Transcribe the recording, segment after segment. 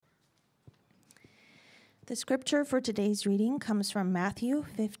The scripture for today's reading comes from Matthew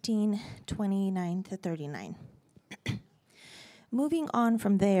 15:29 to 39. Moving on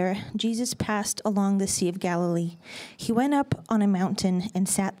from there, Jesus passed along the Sea of Galilee. He went up on a mountain and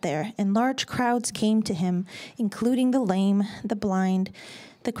sat there, and large crowds came to him, including the lame, the blind,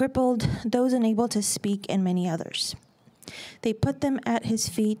 the crippled, those unable to speak, and many others. They put them at his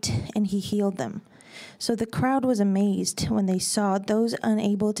feet, and he healed them. So the crowd was amazed when they saw those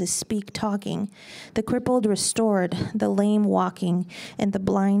unable to speak talking, the crippled restored, the lame walking, and the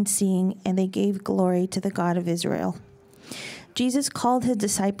blind seeing, and they gave glory to the God of Israel. Jesus called his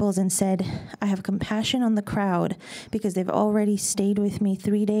disciples and said, "I have compassion on the crowd because they've already stayed with me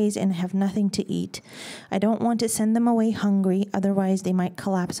 3 days and have nothing to eat. I don't want to send them away hungry, otherwise they might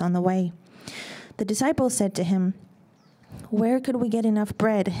collapse on the way." The disciples said to him, "Where could we get enough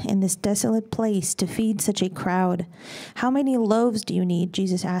bread in this desolate place to feed such a crowd?" "How many loaves do you need?"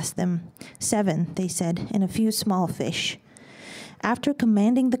 Jesus asked them. 7, they said, "and a few small fish." After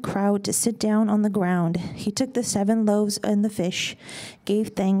commanding the crowd to sit down on the ground, he took the 7 loaves and the fish, gave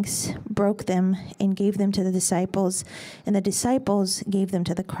thanks, broke them, and gave them to the disciples, and the disciples gave them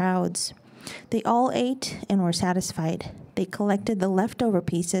to the crowds. They all ate and were satisfied. They collected the leftover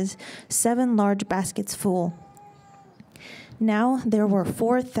pieces, 7 large baskets full. Now there were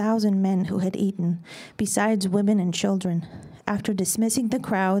 4,000 men who had eaten, besides women and children. After dismissing the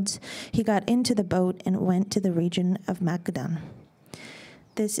crowds, he got into the boat and went to the region of Magadan.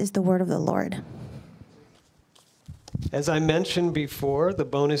 This is the word of the Lord. As I mentioned before, the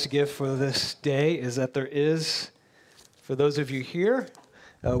bonus gift for this day is that there is, for those of you here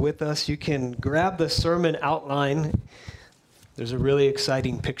with us, you can grab the sermon outline. There's a really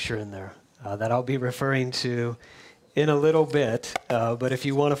exciting picture in there that I'll be referring to in a little bit, but if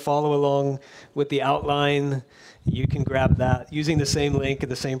you want to follow along with the outline, you can grab that using the same link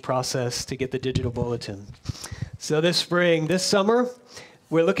and the same process to get the digital bulletin. So this summer,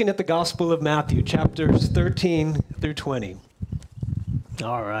 we're looking at the Gospel of Matthew, chapters 13 through 20.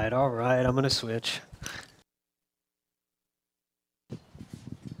 All right, I'm going to switch.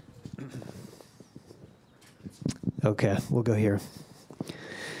 Okay, we'll go here.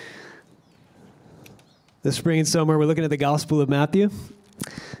 This spring and summer, we're looking at the Gospel of Matthew,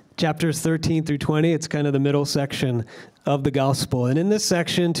 chapters 13 through 20. It's kind of the middle section of the Gospel. And in this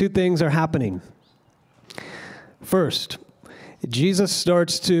section, 2 things are happening. First, Jesus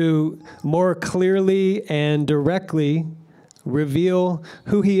starts to more clearly and directly reveal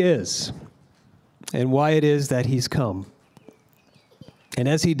who he is and why it is that he's come. And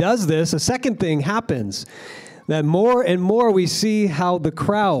as he does this, a second thing happens, that more and more we see how the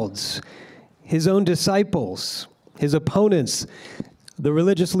crowds, his own disciples, his opponents, the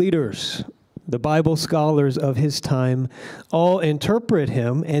religious leaders, the Bible scholars of his time, all interpret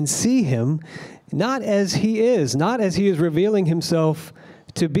him and see him not as he is revealing himself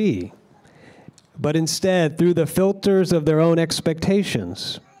to be, but instead through the filters of their own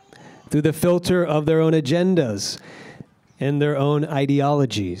expectations, through the filter of their own agendas and their own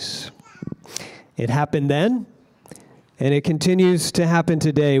ideologies. It happened then, and it continues to happen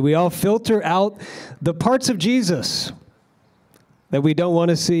today. We all filter out the parts of Jesus that we don't want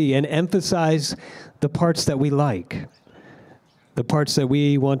to see and emphasize the parts that we like, the parts that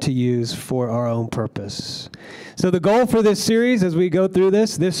we want to use for our own purpose. So the goal for this series as we go through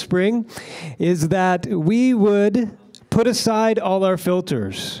this spring is that we would put aside all our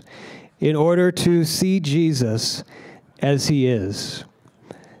filters in order to see Jesus as he is.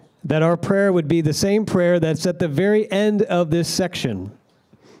 That our prayer would be the same prayer that's at the very end of this section.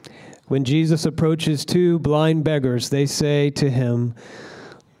 When Jesus approaches 2 blind beggars, they say to him,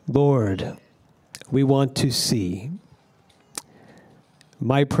 "Lord, we want to see."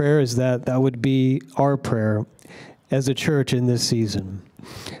 My prayer is that would be our prayer as a church in this season.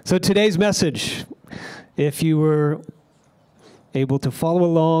 So today's message, if you were able to follow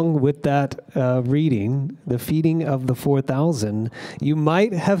along with that reading, the feeding of the 4,000, you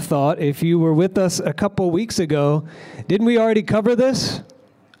might have thought, if you were with us a couple weeks ago, didn't we already cover this?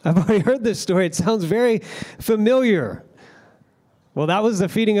 I've already heard this story. It sounds very familiar. Well, that was the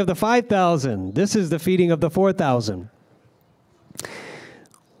feeding of the 5,000. This is the feeding of the 4,000.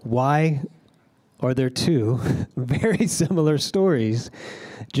 Why are there 2 very similar stories,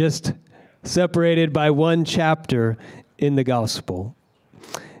 just separated by 1 chapter in the gospel?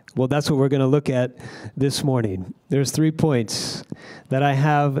 Well, that's what we're going to look at this morning. There's 3 points that I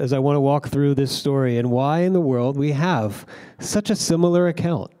have as I want to walk through this story and why in the world we have such a similar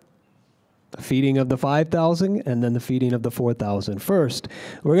account. The feeding of the 5,000 and then the feeding of the 4,000. First,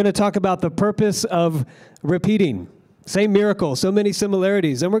 we're going to talk about the purpose of repeating. Same miracle, so many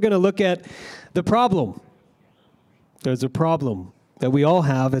similarities. Then we're going to look at the problem There's a problem that we all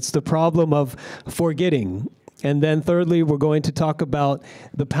have. It's the problem of forgetting. And then thirdly, we're going to talk about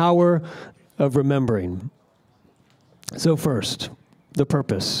the power of remembering. So first, the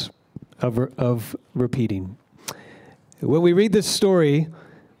purpose of repeating. When we read this story,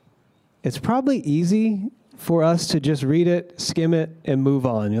 it's probably easy for us to just read it, skim it, and move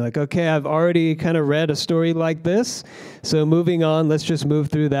on. You're like, okay, I've already kind of read a story like this, so moving on, let's just move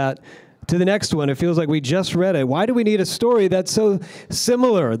through that to the next one. It feels like we just read it. Why do we need a story that's so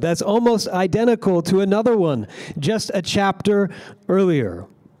similar, that's almost identical to another one, just a chapter earlier?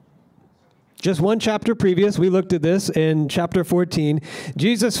 Just one chapter previous, we looked at this in chapter 14.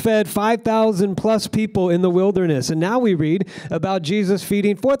 Jesus fed 5,000 plus people in the wilderness. And now we read about Jesus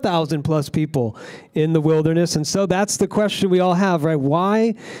feeding 4,000 plus people in the wilderness. And so that's the question we all have, right?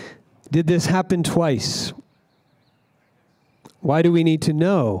 Why did this happen twice? Why do we need to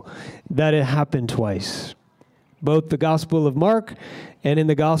know that it happened twice? Both the Gospel of Mark and in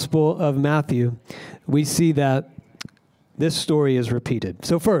the Gospel of Matthew, we see that this story is repeated.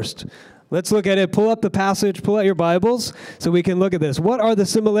 So first, let's look at it. Pull up the passage, pull out your Bibles so we can look at this. What are the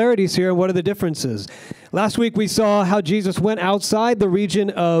similarities here and what are the differences? Last week we saw how Jesus went outside the region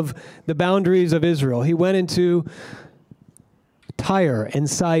of the boundaries of Israel. He went into Tyre and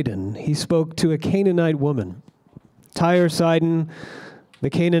Sidon. He spoke to a Canaanite woman. Tyre, Sidon, the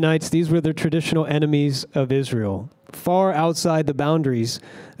Canaanites, these were the traditional enemies of Israel, far outside the boundaries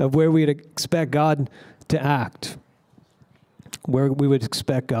of where we'd expect God to act, where we would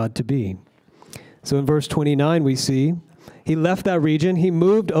expect God to be. So in verse 29, we see he left that region. He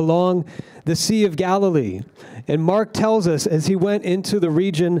moved along the Sea of Galilee. And Mark tells us as he went into the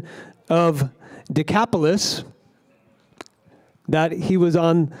region of Decapolis that he was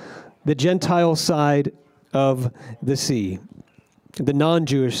on the Gentile side of the sea, the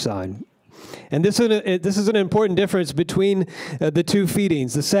non-Jewish side. And this is an important difference between the two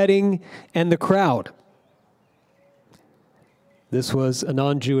feedings, the setting and the crowd. This was a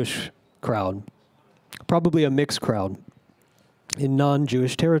non-Jewish crowd, probably a mixed crowd in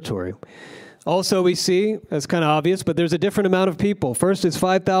non-Jewish territory. Also, we see, that's kind of obvious, but there's a different amount of people. First is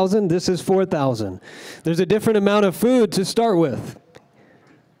 5,000, this is 4,000. There's a different amount of food to start with.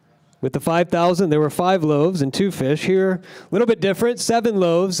 With the 5,000, there were 5 loaves and 2 fish. Here, a little bit different, 7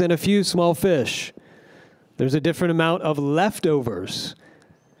 loaves and a few small fish. There's a different amount of leftovers.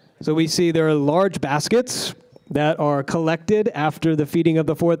 So we see there are large baskets that are collected after the feeding of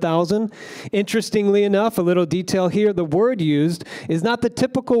the 4,000. Interestingly enough, a little detail here, the word used is not the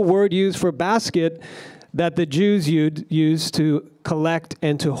typical word used for basket that the Jews used to collect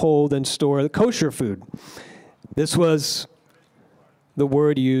and to hold and store kosher food. This was the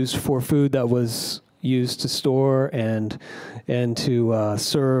word used for food that was used to store and to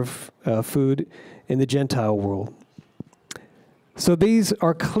serve food in the Gentile world. So these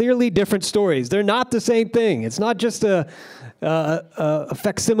are clearly different stories. They're not the same thing. It's not just a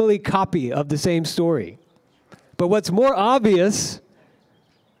facsimile copy of the same story. But what's more obvious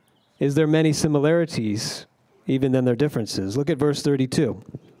is there are many similarities even than their differences. Look at verse 32.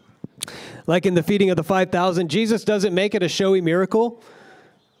 Like in the feeding of the 5,000, Jesus doesn't make it a showy miracle,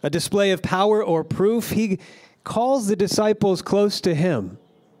 a display of power or proof. He calls the disciples close to him,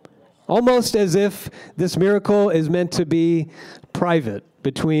 almost as if this miracle is meant to be private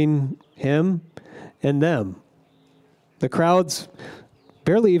between him and them. The crowds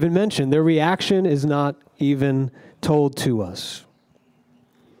barely even mentioned. Their reaction is not even told to us.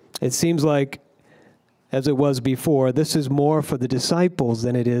 It seems like, as it was before, this is more for the disciples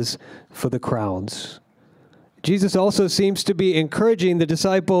than it is for the crowds. Jesus also seems to be encouraging the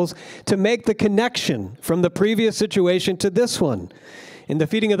disciples to make the connection from the previous situation to this one. In the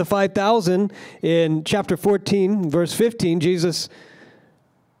feeding of the 5,000, in chapter 14, verse 15, Jesus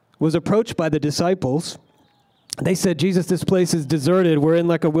was approached by the disciples. They said, Jesus, this place is deserted. We're in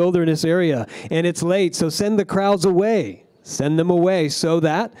like a wilderness area, and it's late, so send the crowds away. Send them away so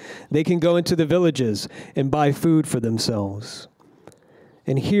that they can go into the villages and buy food for themselves.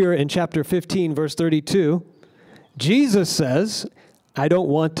 And here in chapter 15, verse 32, Jesus says, I don't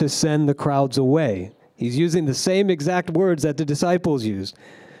want to send the crowds away. He's using the same exact words that the disciples used.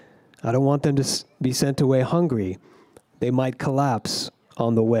 I don't want them to be sent away hungry. They might collapse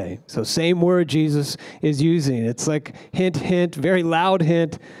on the way. So same word Jesus is using. It's like hint, hint, very loud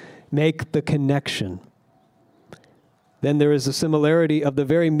hint, make the connection. Then there is a similarity of the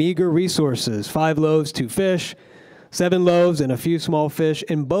very meager resources, 5 loaves, 2 fish, 7 loaves, and a few small fish.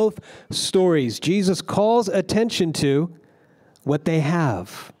 In both stories, Jesus calls attention to what they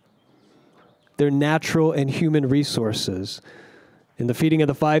have, their natural and human resources. In the feeding of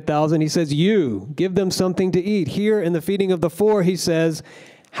the 5,000, he says, you, give them something to eat. Here in the feeding of the 4, he says,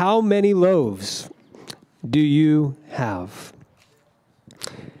 how many loaves do you have?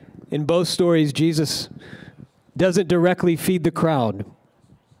 In both stories, Jesus doesn't directly feed the crowd,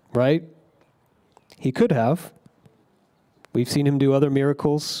 right? He could have. We've seen him do other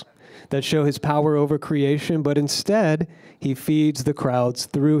miracles that show his power over creation, but instead, he feeds the crowds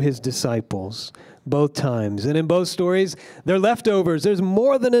through his disciples both times. And in both stories, they're leftovers. There's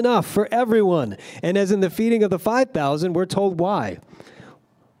more than enough for everyone. And as in the feeding of the 5,000, we're told why.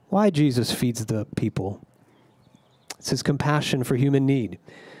 Why Jesus feeds the people. It's his compassion for human need.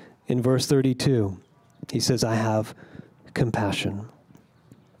 In verse 32, he says, I have compassion.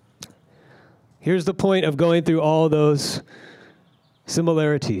 Here's the point of going through all those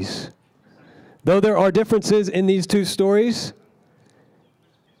similarities. Though there are differences in these two stories,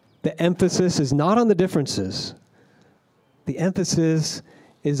 the emphasis is not on the differences. The emphasis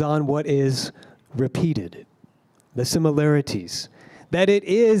is on what is repeated, the similarities, that it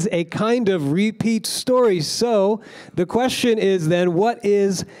is a kind of repeat story. So the question is then, what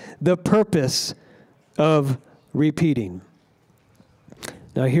is the purpose of repeating?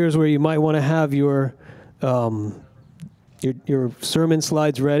 Now here's where you might want to have your sermon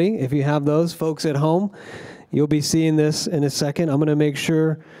slides ready. If you have those, folks at home, you'll be seeing this in a second. I'm going to make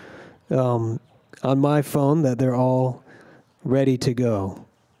sure on my phone that they're all ready to go.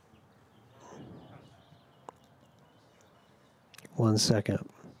 1 second.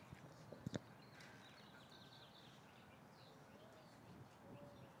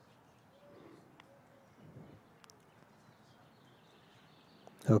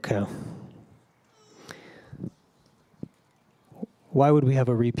 Okay. Why would we have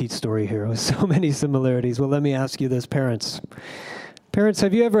a repeat story here with so many similarities? Well, let me ask you this, parents. Parents,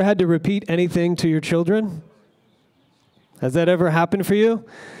 have you ever had to repeat anything to your children? Has that ever happened for you?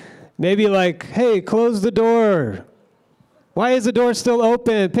 Maybe like, hey, close the door. Why is the door still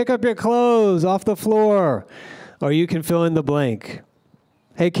open? Pick up your clothes off the floor. Or you can fill in the blank.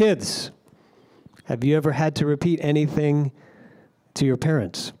 Hey, kids, have you ever had to repeat anything to your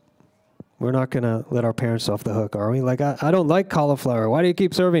parents? We're not going to let our parents off the hook, are we? Like, I don't like cauliflower. Why do you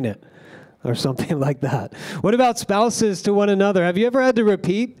keep serving it? Or something like that. What about spouses to one another? Have you ever had to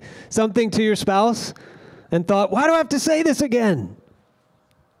repeat something to your spouse and thought, why do I have to say this again?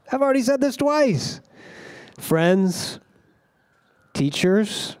 I've already said this twice. Friends,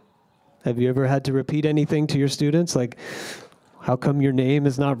 teachers, have you ever had to repeat anything to your students? Like, how come your name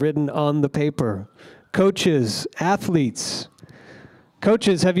is not written on the paper? Coaches, athletes.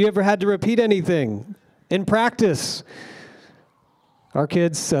 Coaches, have you ever had to repeat anything in practice? Our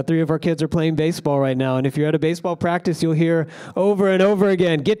kids, 3 of our kids are playing baseball right now, and if you're at a baseball practice, you'll hear over and over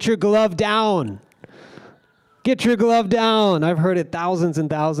again, get your glove down. Get your glove down. I've heard it thousands and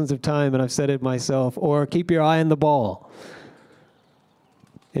thousands of times, and I've said it myself. Or keep your eye on the ball.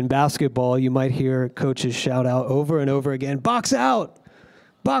 In basketball, you might hear coaches shout out over and over again, box out,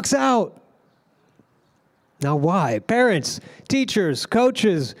 box out. Now why? Parents, teachers,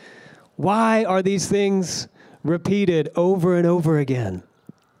 coaches, why are these things repeated over and over again?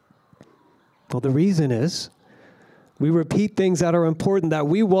 Well, the reason is we repeat things that are important, that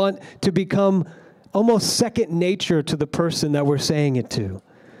we want to become almost second nature to the person that we're saying it to.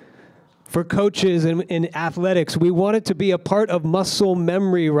 For coaches in athletics, we want it to be a part of muscle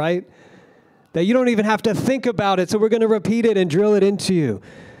memory, right? That you don't even have to think about it, so we're going to repeat it and drill it into you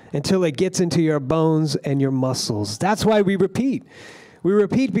until it gets into your bones and your muscles. That's why we repeat. We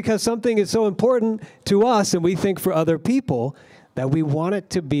repeat because something is so important to us and we think for other people that we want it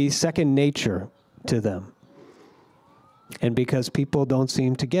to be second nature to them. And because people don't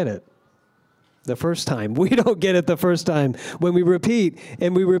seem to get it the first time. We don't get it the first time. When we repeat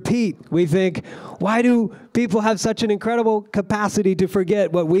and we repeat, we think, why do people have such an incredible capacity to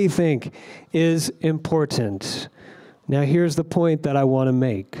forget what we think is important? Now, here's the point that I want to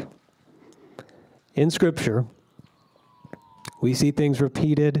make. In Scripture, we see things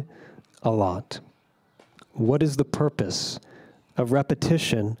repeated a lot. What is the purpose of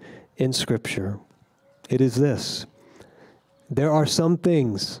repetition in Scripture? It is this. There are some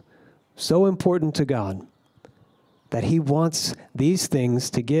things so important to God that He wants these things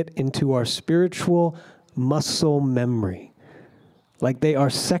to get into our spiritual muscle memory, like they are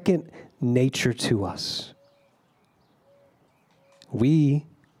second nature to us. We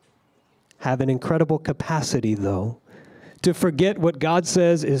have an incredible capacity, though, to forget what God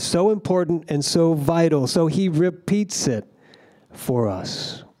says is so important and so vital, so He repeats it for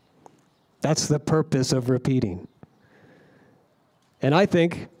us. That's the purpose of repeating. And I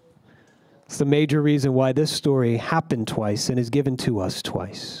think It's the major reason why this story happened twice and is given to us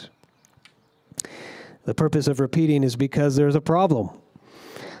twice. The purpose of repeating is because there's a problem.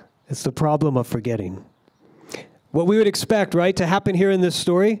 It's the problem of forgetting. What we would expect, right, to happen here in this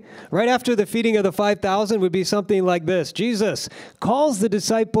story, right after the feeding of the 5,000 would be something like this. Jesus calls the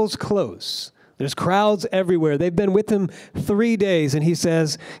disciples close. There's crowds everywhere. They've been with him 3 days, and he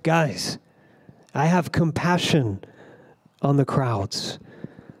says, guys, I have compassion on the crowds.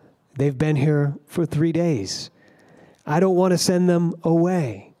 They've been here for 3 days. I don't want to send them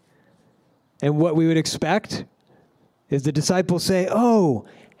away. And what we would expect is the disciples say, oh,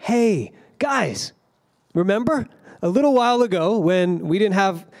 hey, guys, remember a little while ago when we didn't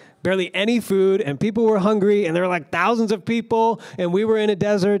have barely any food and people were hungry and there were like thousands of people and we were in a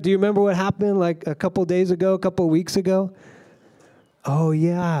desert? Do you remember what happened like a couple days ago, a couple weeks ago? Oh,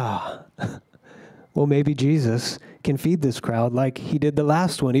 yeah. Well, maybe Jesus can feed this crowd like he did the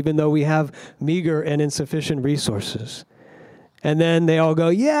last one, even though we have meager and insufficient resources. And then they all go,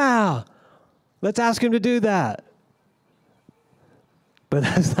 yeah, let's ask him to do that. But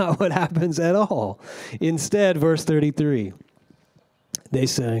that's not what happens at all. Instead, verse 33, they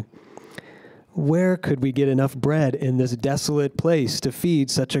say, where could we get enough bread in this desolate place to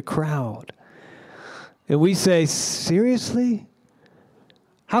feed such a crowd? And we say, seriously?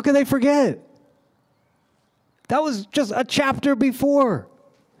 How can they forget? That was just a chapter before.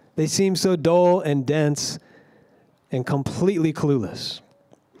 They seem so dull and dense and completely clueless.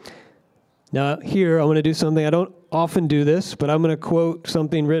 Now, here, I want to do something. I don't often do this, but I'm going to quote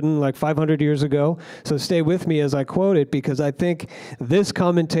something written like 500 years ago. So stay with me as I quote it, because I think this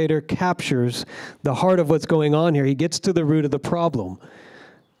commentator captures the heart of what's going on here. He gets to the root of the problem.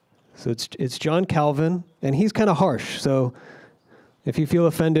 So it's John Calvin, and he's kind of harsh. So if you feel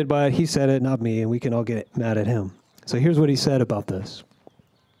offended by it, he said it, not me, and we can all get mad at him. So here's what he said about this.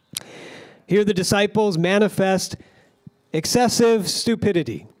 Here the disciples manifest excessive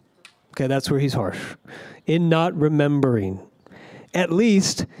stupidity. Okay, that's where he's harsh. In not remembering, at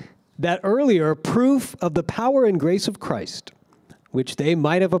least, that earlier proof of the power and grace of Christ, which they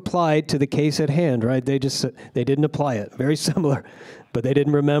might have applied to the case at hand, right? They didn't apply it. Very similar, but they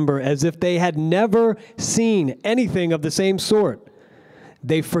didn't remember, as if they had never seen anything of the same sort.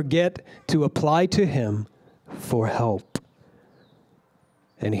 They forget to apply to him for help.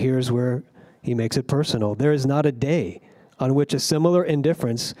 And here's where he makes it personal. There is not a day on which a similar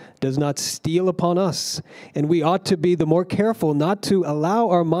indifference does not steal upon us. And we ought to be the more careful not to allow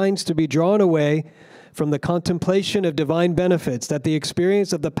our minds to be drawn away from the contemplation of divine benefits, that the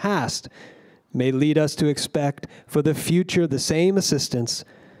experience of the past may lead us to expect for the future the same assistance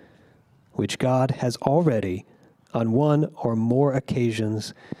which God has already, on one or more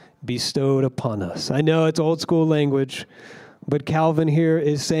occasions, bestowed upon us. I know it's old school language, but Calvin here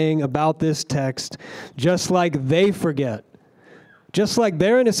is saying about this text, just like they forget, just like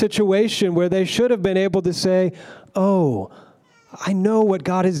they're in a situation where they should have been able to say, oh, I know what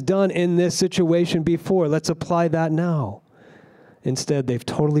God has done in this situation before. Let's apply that now. Instead, they've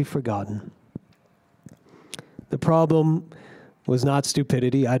totally forgotten. The problem was not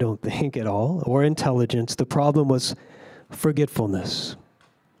stupidity, I don't think at all, or intelligence. The problem was forgetfulness.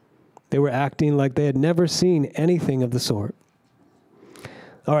 They were acting like they had never seen anything of the sort.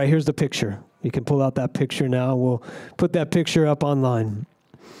 All right, here's the picture. You can pull out that picture now. We'll put that picture up online.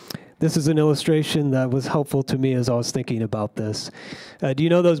 This is an illustration that was helpful to me as I was thinking about this. Do you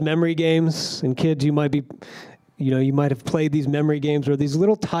know those memory games? And kids, you might have played these memory games where these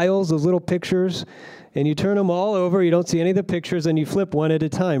little tiles, those little pictures, and you turn them all over, you don't see any of the pictures, and you flip one at a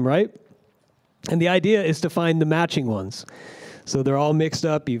time, right? And the idea is to find the matching ones. So they're all mixed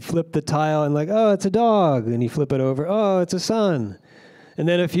up. You flip the tile and like, oh, it's a dog. And you flip it over. Oh, it's a sun. And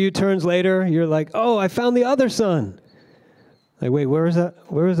then a few turns later, you're like, oh, I found the other sun. Like, wait, where is that?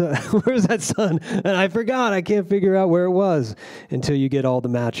 Where is that? Where is that sun? And I forgot. I can't figure out where it was until you get all the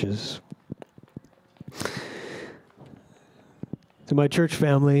matches. To my church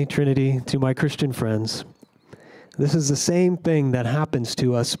family, Trinity, to my Christian friends, this is the same thing that happens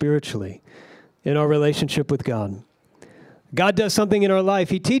to us spiritually in our relationship with God. God does something in our life.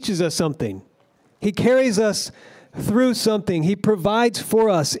 He teaches us something. He carries us through something. He provides for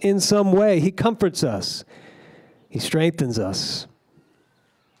us in some way. He comforts us. He strengthens us.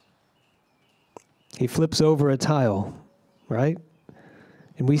 He flips over a tile, right?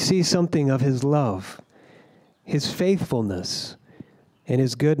 And we see something of his love, his faithfulness, and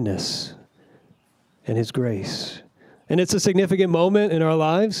his goodness, and his grace. And it's a significant moment in our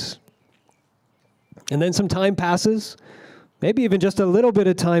lives. And then some time passes. Maybe even just a little bit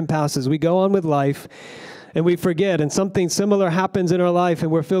of time passes. We go on with life. and we forget, and something similar happens in our life,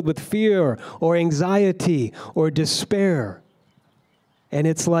 and we're filled with fear or anxiety or despair. And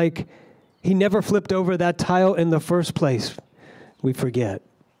it's like he never flipped over that tile in the first place. We forget.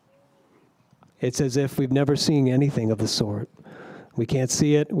 It's as if we've never seen anything of the sort. We can't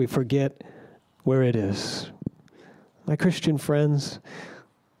see it. We forget where it is. My Christian friends,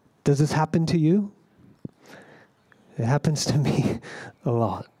 does this happen to you? It happens to me a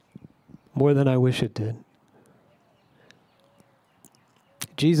lot, more than I wish it did.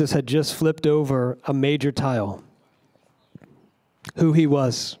 Jesus had just flipped over a major tile, who he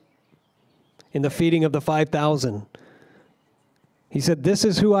was. In the feeding of the 5,000, he said, "This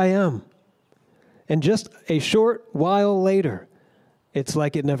is who I am." And just a short while later, it's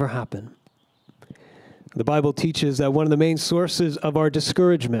like it never happened. The Bible teaches that one of the main sources of our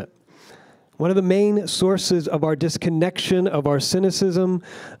discouragement, one of the main sources of our disconnection, of our cynicism,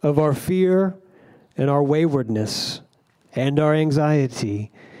 of our fear, and our waywardness, and our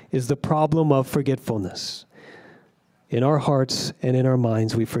anxiety, is the problem of forgetfulness. In our hearts and in our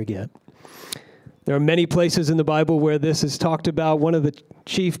minds, we forget. There are many places in the Bible where this is talked about. One of the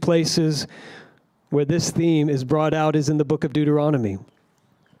chief places where this theme is brought out is in the book of Deuteronomy.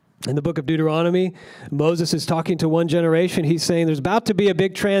 In the book of Deuteronomy, Moses is talking to one generation. He's saying there's about to be a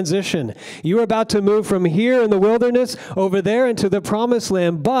big transition. You're about to move from here in the wilderness over there into the promised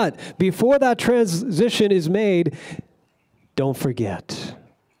land. But before that transition is made, don't forget.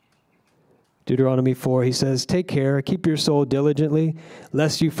 Deuteronomy 4, he says, "Take care, keep your soul diligently,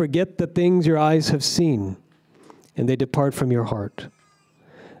 lest you forget the things your eyes have seen, and they depart from your heart."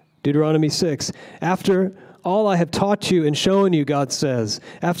 Deuteronomy 6, "After all I have taught you and shown you," God says,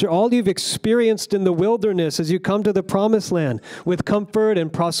 "after all you've experienced in the wilderness as you come to the promised land with comfort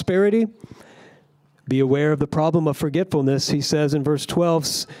and prosperity, be aware of the problem of forgetfulness." He says in verse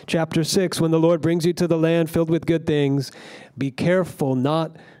 12, chapter 6, "When the Lord brings you to the land filled with good things, be careful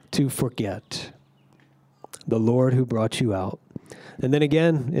not to forget the Lord who brought you out." And then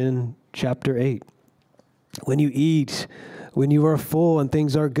again in chapter 8, "When you eat, when you are full and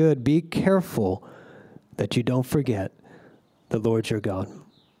things are good, be careful that you don't forget the Lord your God."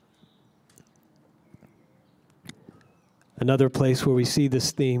 Another place where we see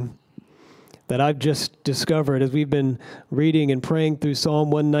this theme that I've just discovered as we've been reading and praying through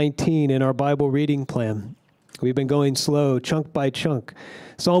Psalm 119 in our Bible reading plan. We've been going slow, chunk by chunk.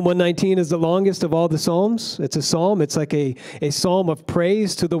 Psalm 119 is the longest of all the Psalms. It's a psalm. It's like a psalm of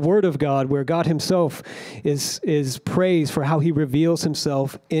praise to the Word of God, where God himself is praised for how he reveals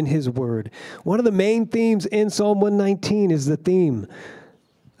himself in his Word. One of the main themes in Psalm 119 is the theme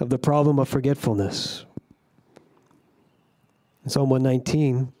of the problem of forgetfulness. Psalm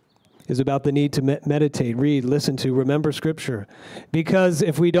 119 is about the need to meditate, read, listen to, remember Scripture. Because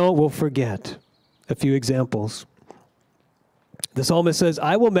if we don't, we'll forget. A few examples. The psalmist says,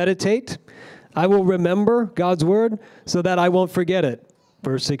 "I will meditate, I will remember God's word so that I won't forget it."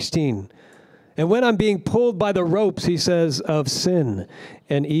 Verse 16. "And when I'm being pulled by the ropes," he says, "of sin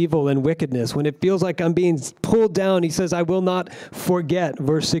and evil and wickedness," when it feels like I'm being pulled down, he says, "I will not forget."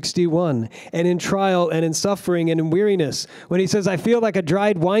 Verse 61. "And in trial and in suffering and in weariness," when he says, "I feel like a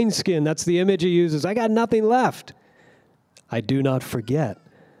dried wineskin," that's the image he uses, "I got nothing left, I do not forget."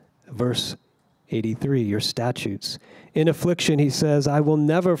 Verse 83, "Your statutes." In affliction, he says, "I will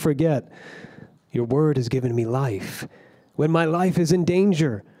never forget. Your word has given me life. When my life is in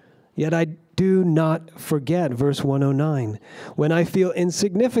danger, yet I do not forget." Verse 109, "When I feel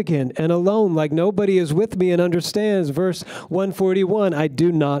insignificant and alone, like nobody is with me and understands." Verse 141, "I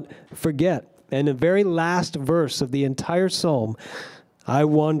do not forget." And the very last verse of the entire psalm, "I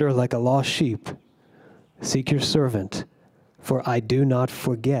wander like a lost sheep. Seek your servant, for I do not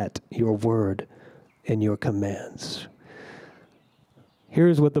forget your word and your commands."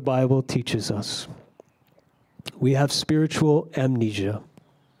 Here's what the Bible teaches us. We have spiritual amnesia.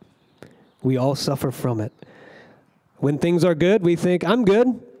 We all suffer from it. When things are good, we think, "I'm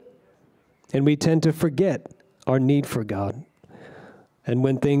good." And we tend to forget our need for God. And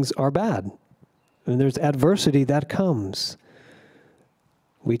when things are bad, and there's adversity that comes,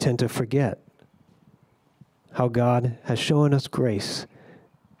 we tend to forget how God has shown us grace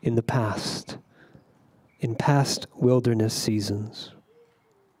in the past, in past wilderness seasons.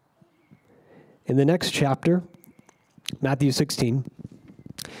 In the next chapter, Matthew 16,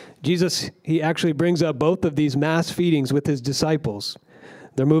 Jesus, he actually brings up both of these mass feedings with his disciples.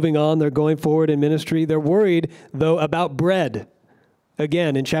 They're moving on. They're going forward in ministry. They're worried, though, about bread.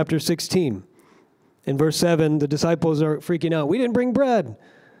 Again, in chapter 16. In verse 7, the disciples are freaking out. "We didn't bring bread.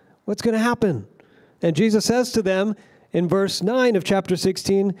 What's going to happen?" And Jesus says to them in verse 9 of chapter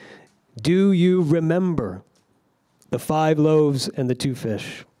 16, Do you remember the 5 loaves and the 2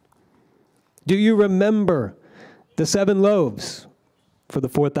 fish? Do you remember the 7 loaves for the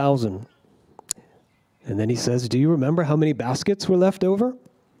 4,000? And then he says, do you remember how many baskets were left over?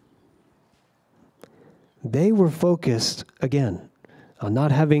 They were focused, again, on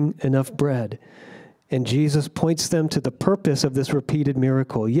not having enough bread. And Jesus points them to the purpose of this repeated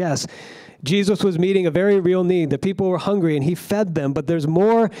miracle. Yes, Jesus was meeting a very real need. The people were hungry and he fed them, but there's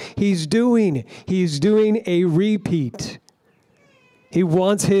more he's doing. He's doing a repeat. He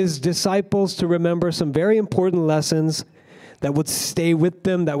wants his disciples to remember some very important lessons that would stay with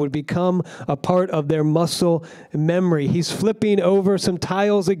them, that would become a part of their muscle memory. He's flipping over some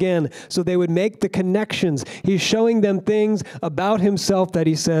tiles again so they would make the connections. He's showing them things about himself that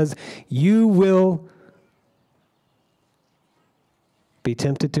he says, you will be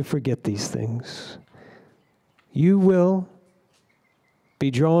tempted to forget these things. You will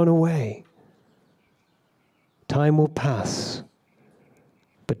be drawn away. Time will pass,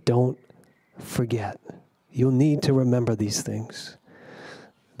 but don't forget. You'll need to remember these things.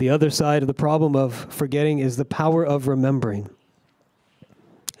 The other side of the problem of forgetting is the power of remembering.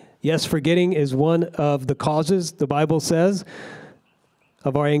 Yes, forgetting is one of the causes, the Bible says,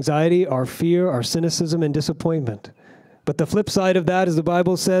 of our anxiety, our fear, our cynicism, and disappointment. But the flip side of that is the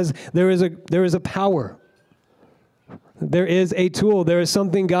Bible says there is a power. There is a tool. There is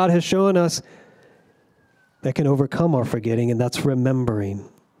something God has shown us that can overcome our forgetting, and that's remembering.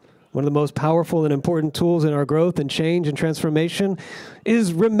 One of the most powerful and important tools in our growth and change and transformation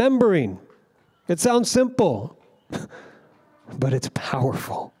is remembering. It sounds simple, but it's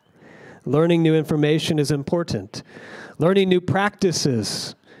powerful. Learning new information is important. Learning new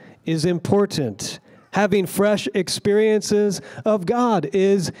practices is important. Having fresh experiences of God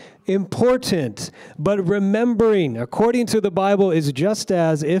is important. But remembering, according to the Bible, is just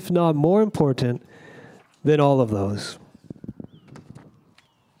as, if not more important than all of those.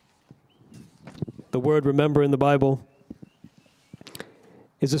 The word remember in the Bible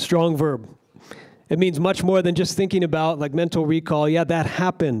is a strong verb. It means much more than just thinking about, like mental recall. Yeah, that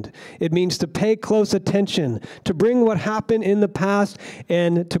happened. It means to pay close attention, to bring what happened in the past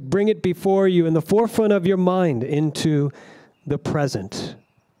and to bring it before you in the forefront of your mind into the present.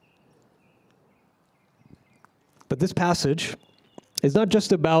 But this passage is not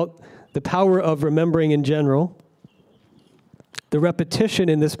just about the power of remembering in general. The repetition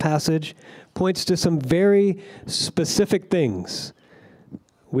in this passage points to some very specific things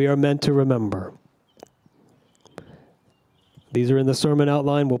we are meant to remember. These are in the sermon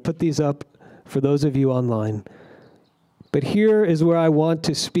outline. We'll put these up for those of you online. But here is where I want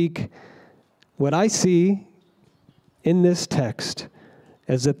to speak what I see in this text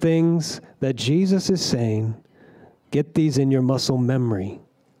as the things that Jesus is saying. Get these in your muscle memory.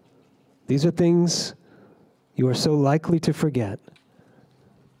 These are things you are so likely to forget.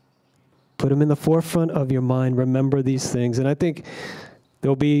 Put them in the forefront of your mind. Remember these things. And I think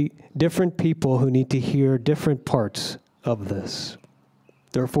there'll be different people who need to hear different parts of this.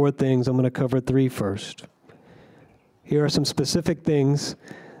 There are 4 things. I'm going to cover 3 first. Here are some specific things.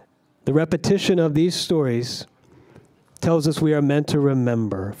 The repetition of these stories tells us we are meant to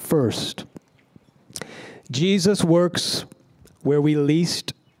remember. First, Jesus works where we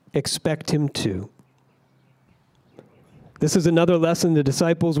least expect him to. This is another lesson the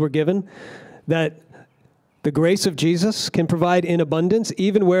disciples were given, that the grace of Jesus can provide in abundance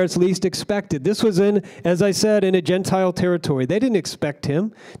even where it's least expected. This was in, as I said, in a Gentile territory. They didn't expect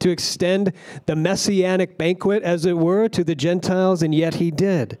him to extend the messianic banquet, as it were, to the Gentiles, and yet he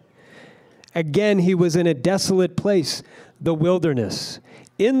did. Again, he was in a desolate place, the wilderness.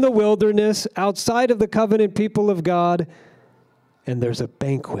 In the wilderness, outside of the covenant people of God, and there's a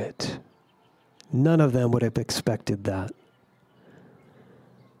banquet. None of them would have expected that.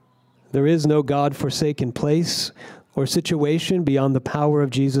 There is no God-forsaken place or situation beyond the power of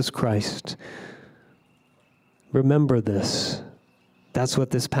Jesus Christ. Remember this. That's what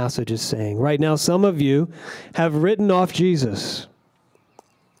this passage is saying. Right now, some of you have written off Jesus.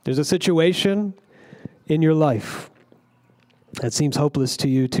 There's a situation in your life that seems hopeless to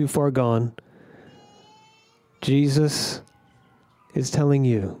you, too far gone. Jesus is telling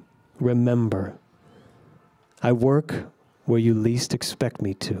you, remember, I work where you least expect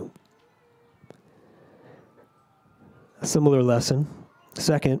me to. A similar lesson,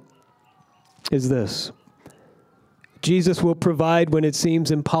 second, is this. Jesus will provide when it seems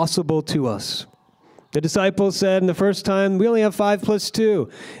impossible to us. The disciples said in the first time, we only have 5 plus 2.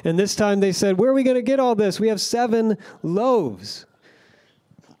 And this time they said, where are we going to get all this? We have 7 loaves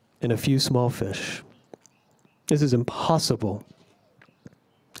and a few small fish. This is impossible.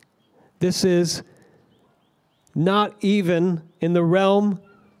 This is not even in the realm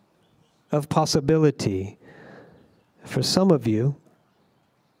of possibility. For some of you,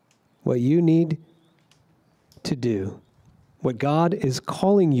 what you need to do, what God is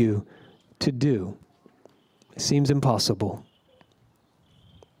calling you to do, seems impossible.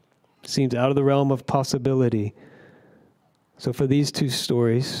 Seems out of the realm of possibility. So for these two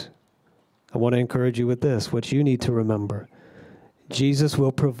stories, I want to encourage you with this, what you need to remember. Jesus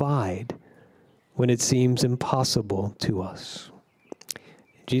will provide when it seems impossible to us.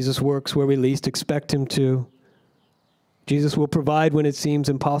 Jesus works where we least expect him to. Jesus will provide when it seems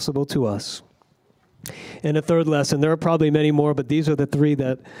impossible to us. And a third lesson, there are probably many more, but these are the three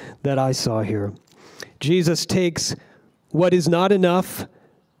that I saw here. Jesus takes what is not enough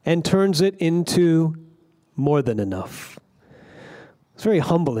and turns it into more than enough. It's very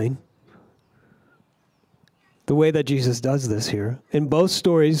humbling, the way that Jesus does this here. In both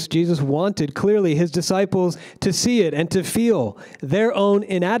stories, Jesus wanted clearly his disciples to see it and to feel their own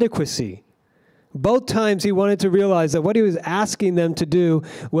inadequacy. Both times he wanted to realize that what he was asking them to do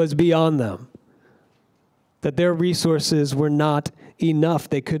was beyond them, that their resources were not enough.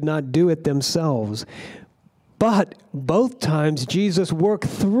 They could not do it themselves. But both times Jesus worked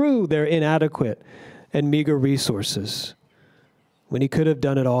through their inadequate and meager resources when he could have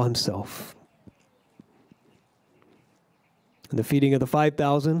done it all himself. In the feeding of the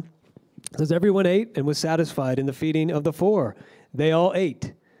 5,000, it says everyone ate and was satisfied. In the feeding of the 4, they all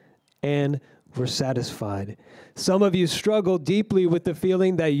ate and were satisfied. Some of you struggle deeply with the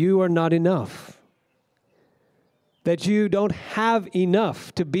feeling that you are not enough, that you don't have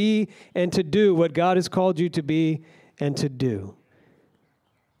enough to be and to do what God has called you to be and to do.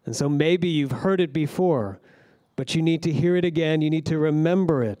 And so maybe you've heard it before, but you need to hear it again. You need to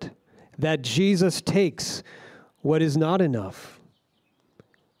remember it, that Jesus takes what is not enough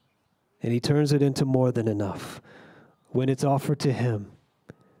and he turns it into more than enough when it's offered to him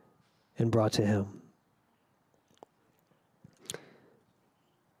and brought to him.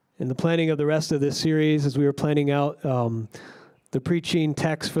 In the planning of the rest of this series, as we were planning out the preaching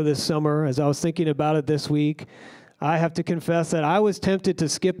text for this summer, as I was thinking about it this week, I have to confess that I was tempted to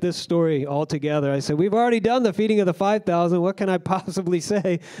skip this story altogether. I said, we've already done the feeding of the 5,000. What can I possibly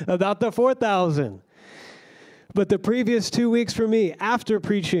say about the 4,000? But the previous 2 weeks for me, after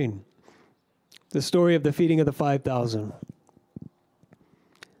preaching the story of the feeding of the 5,000,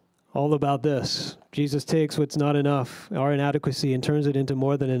 all about this. Jesus takes what's not enough, our inadequacy, and turns it into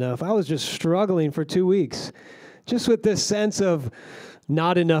more than enough. I was just struggling for 2 weeks, just with this sense of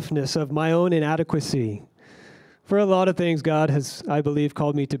not enoughness, of my own inadequacy. For a lot of things God has, I believe,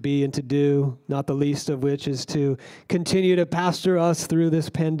 called me to be and to do, not the least of which is to continue to pastor us through this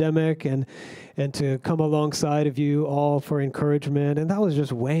pandemic and to come alongside of you all for encouragement. And that was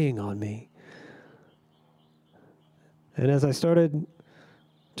just weighing on me. And as I started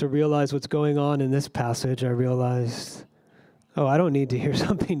to realize what's going on in this passage, I realized, oh, I don't need to hear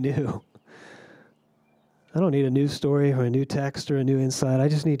something new. I don't need a new story or a new text or a new insight. I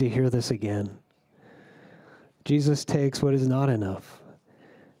just need to hear this again. Jesus takes what is not enough.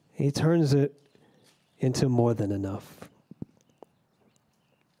 He turns it into more than enough.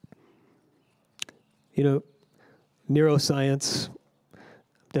 You know, neuroscience,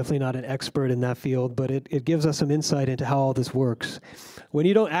 definitely not an expert in that field, but it gives us some insight into how all this works. When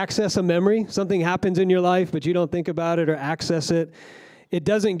you don't access a memory, something happens in your life, but you don't think about it or access it, it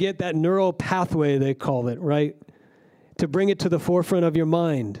doesn't get that neural pathway, they call it, right? To bring it to the forefront of your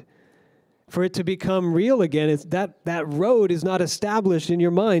mind. For it to become real again, it's that road is not established in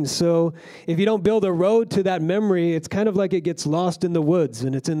your mind. So if you don't build a road to that memory, it's kind of like it gets lost in the woods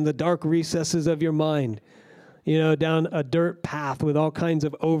and it's in the dark recesses of your mind, you know, down a dirt path with all kinds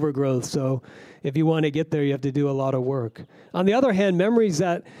of overgrowth. So if you want to get there, you have to do a lot of work. On the other hand, memories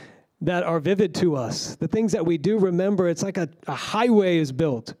that are vivid to us, the things that we do remember, it's like a highway is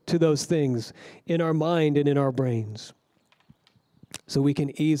built to those things in our mind and in our brains. So we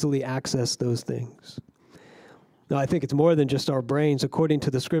can easily access those things. Now, I think it's more than just our brains. According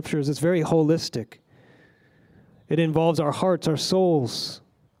to the scriptures, it's very holistic. It involves our hearts, our souls,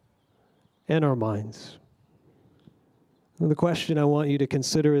 and our minds. And the question I want you to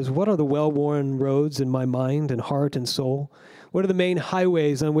consider is, what are the well-worn roads in my mind and heart and soul? What are the main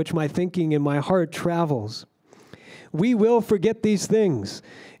highways on which my thinking and my heart travels? We will forget these things.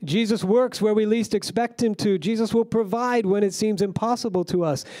 Jesus works where we least expect him to. Jesus will provide when it seems impossible to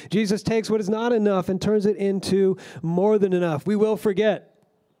us. Jesus takes what is not enough and turns it into more than enough. We will forget.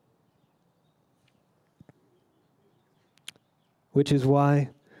 Which is why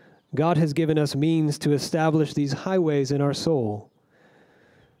God has given us means to establish these highways in our soul.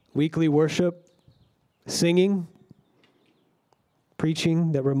 weekly worship, singing,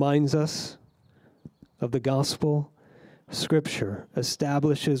 preaching that reminds us of the gospel. Scripture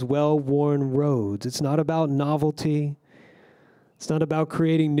establishes well-worn roads. It's not about novelty. It's not about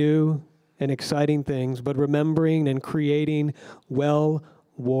creating new and exciting things, but remembering and creating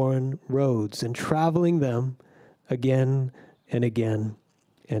well-worn roads and traveling them again and again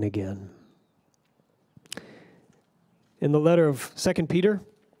and again. In the letter of 2 Peter,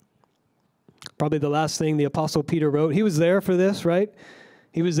 probably the last thing the Apostle Peter wrote, he was there for this, right?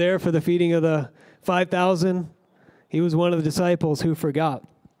 He was there for the feeding of the 5,000. He was one of the disciples who forgot.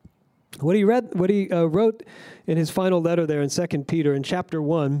 What he wrote in his final letter there in 2 Peter in chapter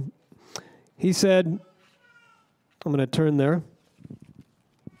 1, he said, I'm going to turn there.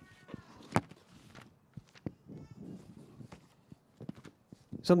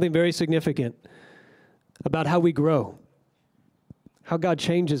 Something very significant about how we grow, how God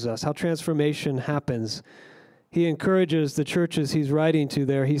changes us, how transformation happens. He encourages the churches he's writing to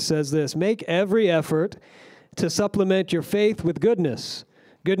there. He says this, make every effort to supplement your faith with goodness,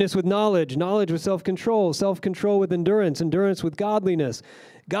 goodness with knowledge, knowledge with self-control, self-control with endurance, endurance with godliness,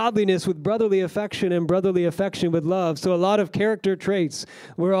 godliness with brotherly affection, and brotherly affection with love. So a lot of character traits.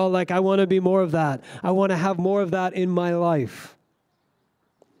 We're all like, I want to be more of that. I want to have more of that in my life.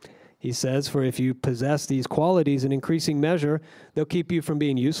 He says, for if you possess these qualities in increasing measure, they'll keep you from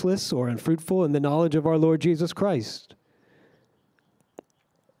being useless or unfruitful in the knowledge of our Lord Jesus Christ.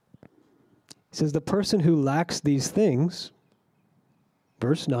 He says, the person who lacks these things,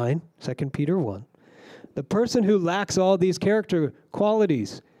 verse 9, 2 Peter 1, the person who lacks all these character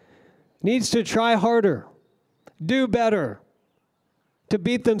qualities needs to try harder, do better, to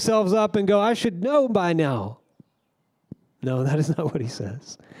beat themselves up and go, I should know by now. No, that is not what he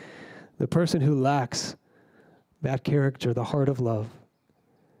says. The person who lacks that character, the heart of love,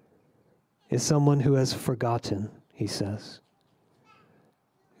 is someone who has forgotten, he says.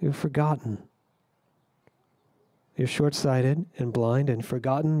 You've forgotten. You're short-sighted and blind and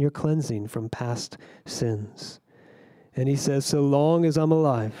forgotten your cleansing from past sins. And he says, so long as I'm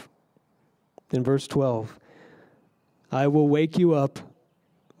alive, in verse 12, I will wake you up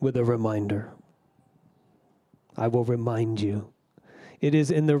with a reminder. I will remind you. It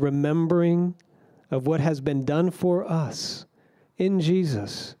is in the remembering of what has been done for us in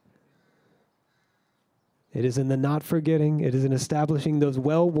Jesus. It is in the not forgetting. It is in establishing those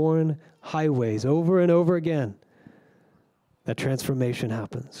well-worn highways over and over again that transformation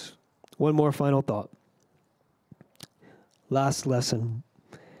happens. One more final thought. Last lesson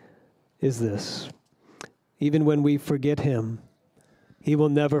is this. Even when we forget him, he will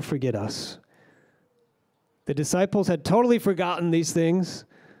never forget us. The disciples had totally forgotten these things.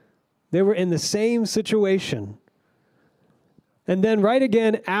 They were in the same situation. And then right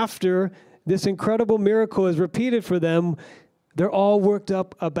again after this incredible miracle is repeated for them, they're all worked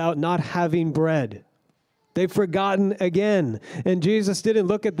up about not having bread. They've forgotten again. And Jesus didn't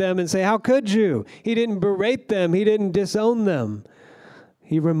look at them and say, how could you? He didn't berate them. He didn't disown them.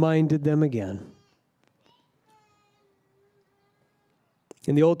 He reminded them again.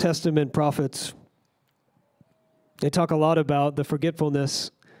 In the Old Testament prophets, they talk a lot about the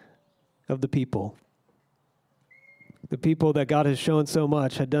forgetfulness of the people. The people that God has shown so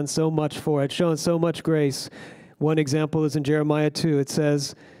much, had done so much for, had shown so much grace. One example is in Jeremiah 2. It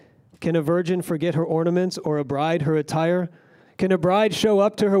says, can a virgin forget her ornaments or a bride her attire? Can a bride show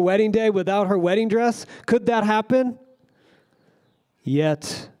up to her wedding day without her wedding dress? Could that happen?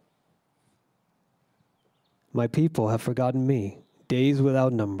 Yet, my people have forgotten me, days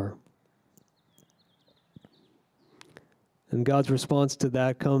without number. And God's response to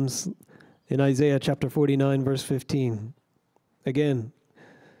that comes in Isaiah chapter 49, verse 15. Again,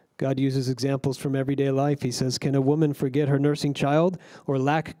 God uses examples from everyday life. He says, can a woman forget her nursing child or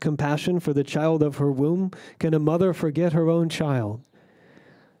lack compassion for the child of her womb? Can a mother forget her own child?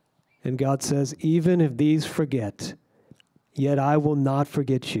 And God says, even if these forget, yet I will not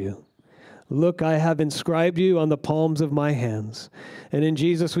forget you. Look, I have inscribed you on the palms of my hands. And in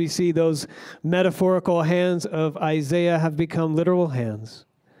Jesus, we see those metaphorical hands of Isaiah have become literal hands,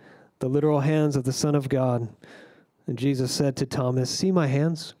 the literal hands of the Son of God. And Jesus said to Thomas, see my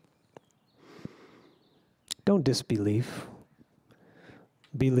hands? Don't disbelieve.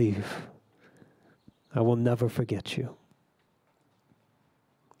 Believe. I will never forget you.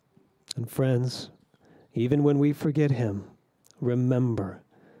 And friends, even when we forget him, remember,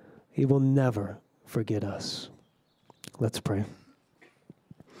 he will never forget us. Let's pray.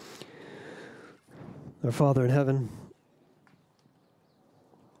 Our Father in heaven,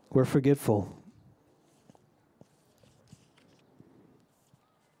 we're forgetful.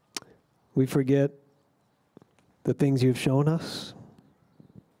 We forget the things you've shown us.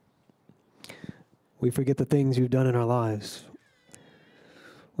 We forget the things you've done in our lives.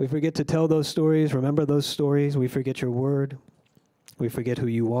 We forget to tell those stories, remember those stories. We forget your word. We forget who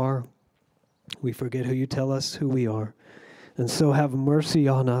you are. We forget who you tell us who we are. And so have mercy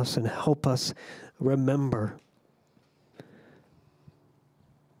on us and help us remember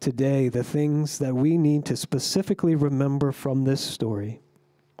today the things that we need to specifically remember from this story.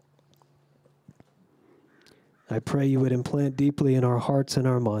 I pray you would implant deeply in our hearts and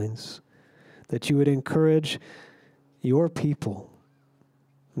our minds, that you would encourage your people.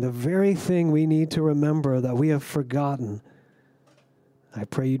 The very thing we need to remember that we have forgotten, I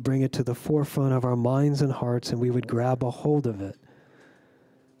pray you'd bring it to the forefront of our minds and hearts, and we would grab a hold of it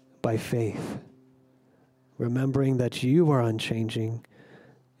by faith, remembering that you are unchanging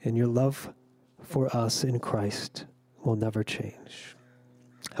and your love for us in Christ will never change.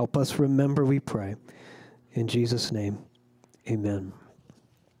 Help us remember, we pray. In Jesus' name, amen.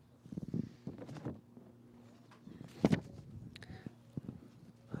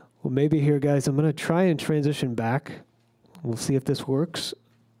 Well, maybe here, guys, I'm going to try and transition back. We'll see if this works,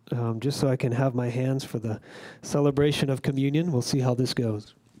 just so I can have my hands for the celebration of communion. We'll see how this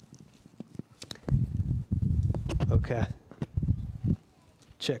goes. Okay.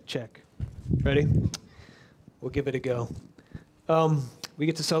 Check, check. Ready? We'll give it a go. We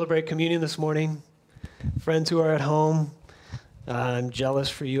get to celebrate communion this morning. Friends who are at home, I'm jealous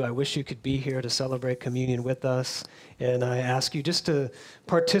for you. I wish you could be here to celebrate communion with us. And I ask you just to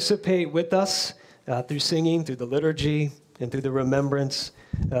participate with us through singing, through the liturgy, and through the remembrance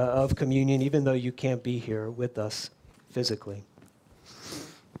of communion, even though you can't be here with us physically.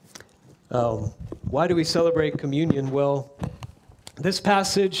 Why do we celebrate communion? Well, this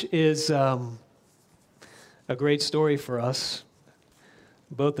passage is a great story for us.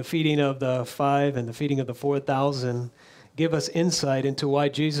 Both the feeding of the 5 and the feeding of the 4,000 give us insight into why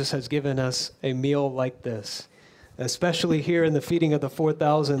Jesus has given us a meal like this. Especially here in the feeding of the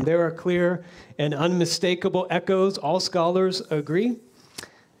 4,000, there are clear and unmistakable echoes, all scholars agree,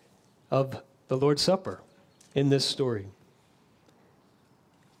 of the Lord's Supper in this story.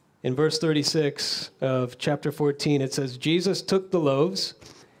 In verse 36 of chapter 14, it says, Jesus took the loaves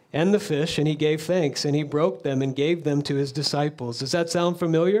and the fish, and he gave thanks, and he broke them and gave them to his disciples. Does that sound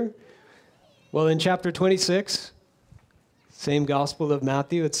familiar? Well, in chapter 26, same Gospel of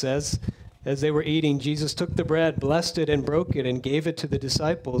Matthew, it says, as they were eating, Jesus took the bread, blessed it, and broke it, and gave it to the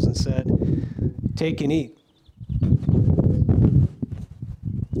disciples and said, take and eat.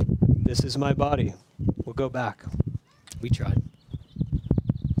 This is my body. We'll go back. We tried.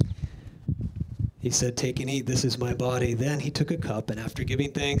 He said, take and eat, this is my body. Then he took a cup, and after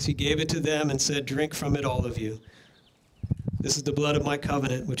giving thanks, he gave it to them and said, drink from it, all of you. This is the blood of my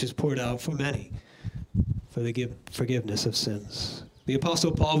covenant, which is poured out for many for the forgiveness of sins. The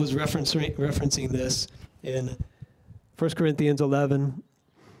Apostle Paul was referencing this in 1 Corinthians 11.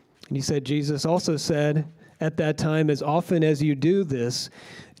 And he said, Jesus also said at that time, as often as you do this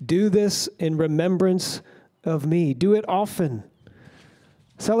in remembrance of me. Do it often.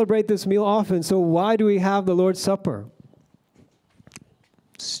 Celebrate this meal often. So why do we have the Lord's Supper?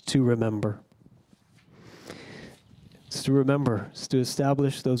 It's to remember. It's to remember. It's to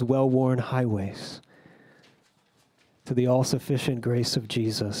establish those well-worn highways to the all-sufficient grace of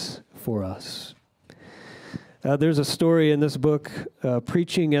Jesus for us. There's a story in this book,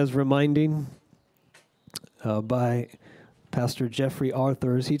 Preaching as Reminding, by Pastor Jeffrey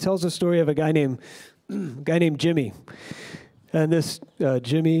Arthurs. He tells a story of a guy named Jimmy. And this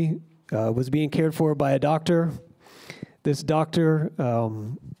Jimmy was being cared for by a doctor. This doctor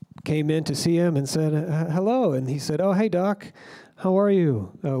came in to see him and said, hello. And he said, oh, hey, doc, how are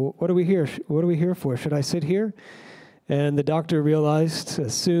you? What are we here for? Should I sit here? And the doctor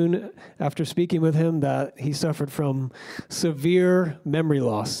realized soon after speaking with him that he suffered from severe memory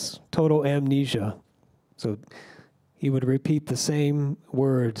loss, total amnesia. So he would repeat the same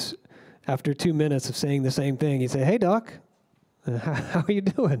words. After 2 minutes of saying the same thing, he'd say, hey, doc, how are you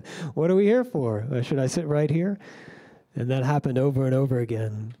doing? What are we here for? Should I sit right here? And that happened over and over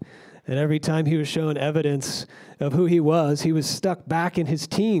again. And every time he was shown evidence of who he was stuck back in his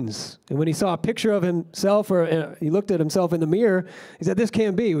teens. And when he saw a picture of himself or he looked at himself in the mirror, he said, this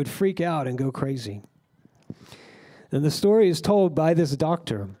can't be. He would freak out and go crazy. And the story is told by this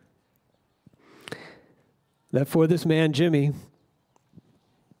doctor that for this man, Jimmy,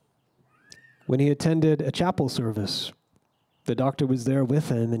 when he attended a chapel service, the doctor was there with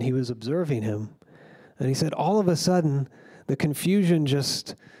him and he was observing him. And he said, all of a sudden, the confusion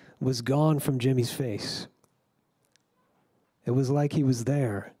just was gone from Jimmy's face. It was like he was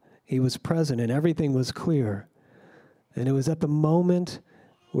there. He was present and everything was clear. And it was at the moment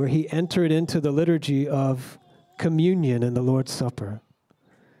where he entered into the liturgy of communion and the Lord's Supper.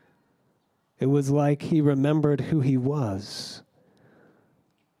 It was like he remembered who he was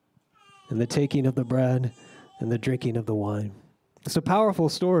in the taking of the bread and the drinking of the wine. It's a powerful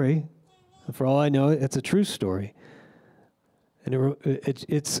story. For all I know, it's a true story. And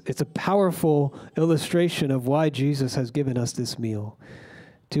it's a powerful illustration of why Jesus has given us this meal.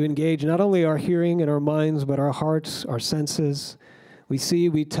 To engage not only our hearing and our minds, but our hearts, our senses. We see,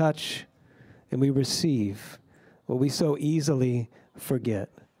 we touch, and we receive what we so easily forget.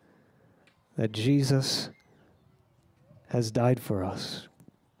 That Jesus has died for us.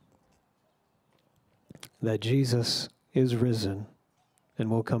 That Jesus is risen and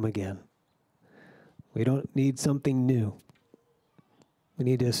will come again. We don't need something new. We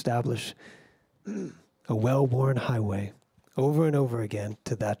need to establish a well-worn highway over and over again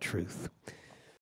to that truth.